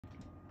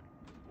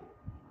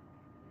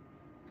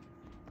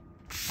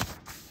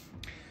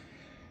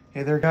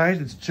Hey there guys,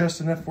 it's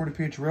just an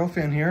F-3-A rail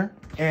fan here.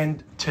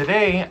 And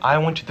today I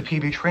went to the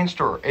PB train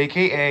store,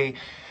 AKA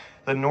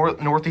the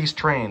Northeast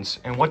Trains.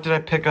 And what did I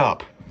pick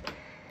up?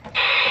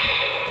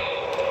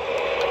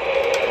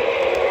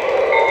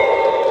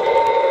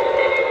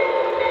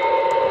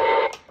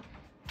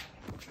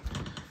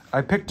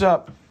 I picked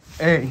up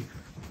a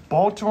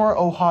Baltimore,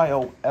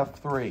 Ohio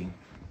F3.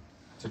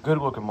 It's a good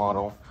looking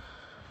model.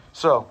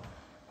 So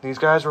these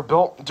guys were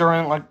built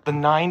during like the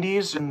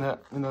 90s and the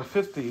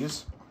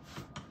 50s.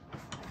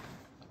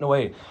 No,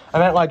 wait. I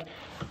meant like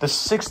the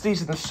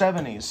 60s and the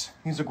 70s.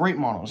 These are great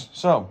models.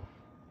 So,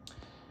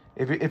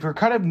 if you're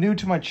kind of new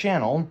to my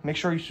channel, make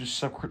sure you should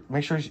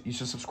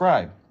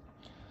subscribe.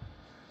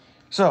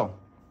 So,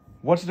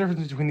 what's the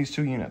difference between these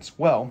two units?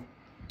 Well,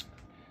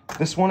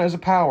 this one is a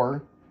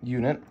power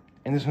unit,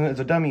 and this one is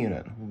a dummy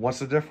unit. What's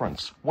the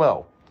difference?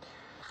 Well,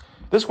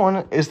 this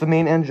one is the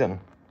main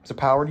engine. It's a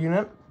powered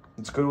unit.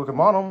 It's a good looking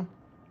model,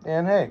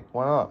 and hey,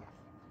 why not?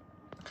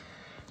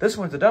 This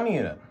one's a dummy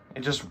unit.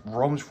 It just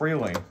roams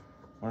freely.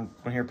 Want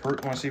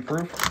to see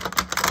proof?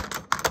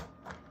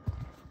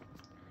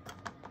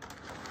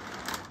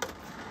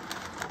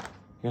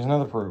 Here's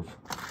another proof.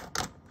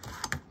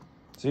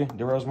 See,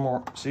 derails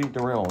more. See,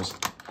 derails.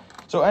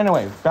 So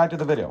anyway, back to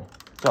the video.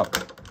 So,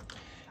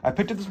 I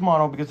picked up this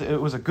model because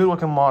it was a good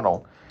looking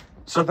model.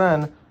 So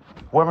then,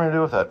 what am I going to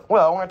do with it?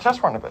 Well, I'm going to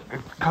test run it,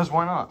 because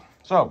why not?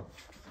 So,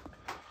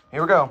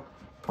 here we go.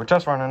 We're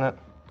test running it.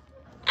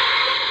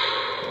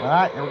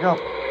 Alright, here we go.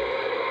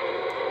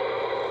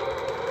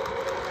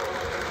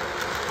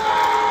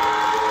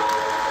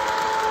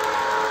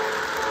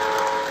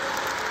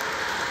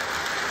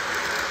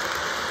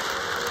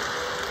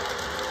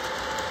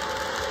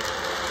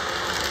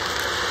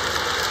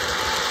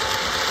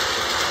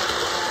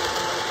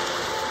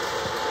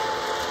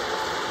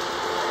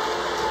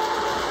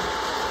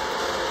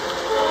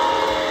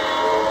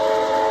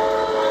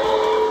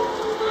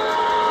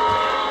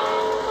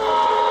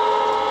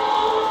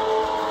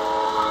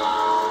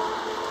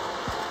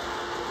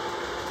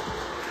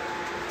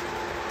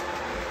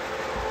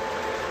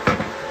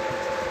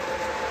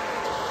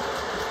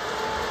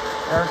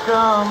 There it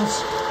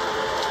comes.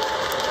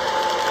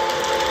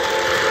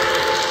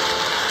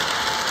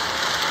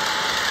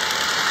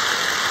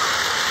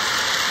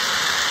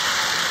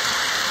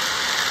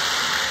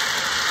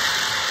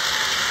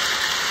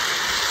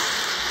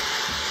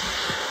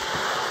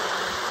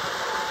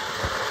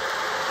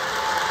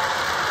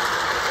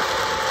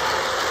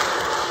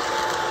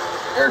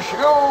 There she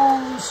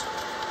goes.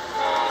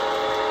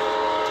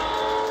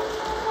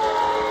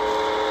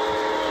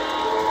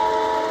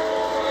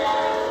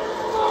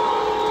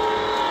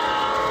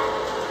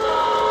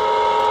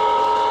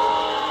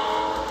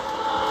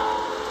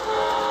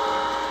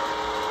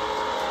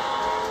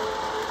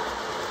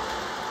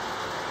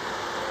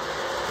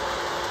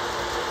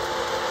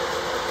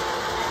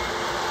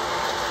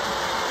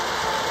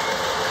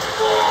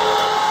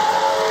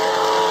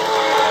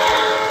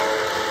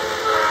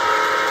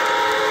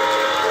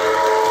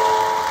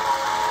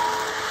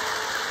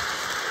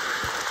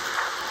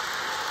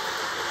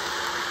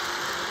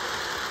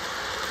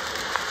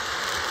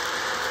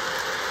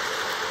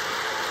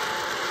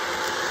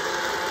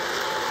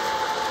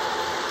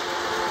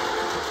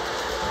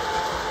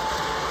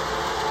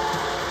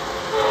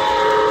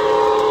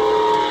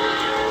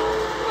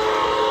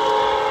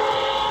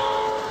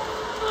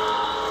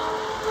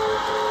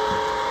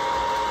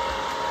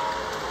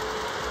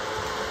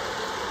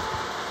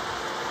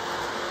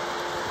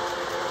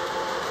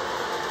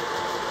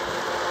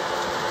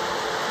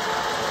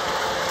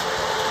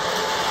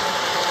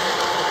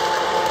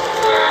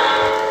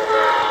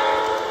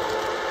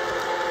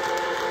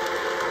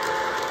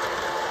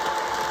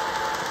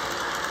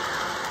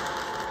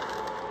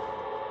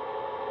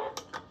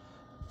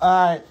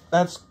 Alright,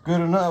 that's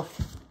good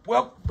enough.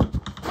 Well,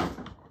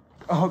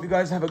 I hope you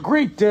guys have a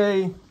great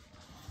day.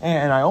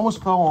 And I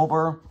almost fell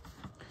over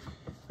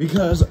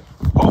because...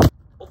 Oh.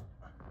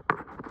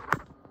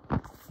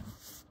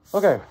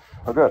 Okay,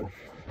 we're good.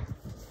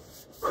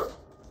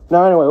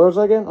 Now anyway, what was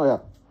I again? Oh yeah.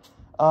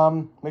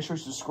 Make sure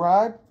you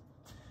subscribe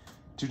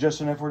to Just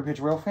an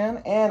F-3-A rail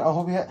fan. And I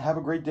hope you have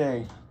a great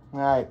day.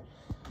 Alright.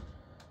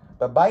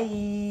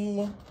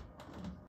 Bye-bye.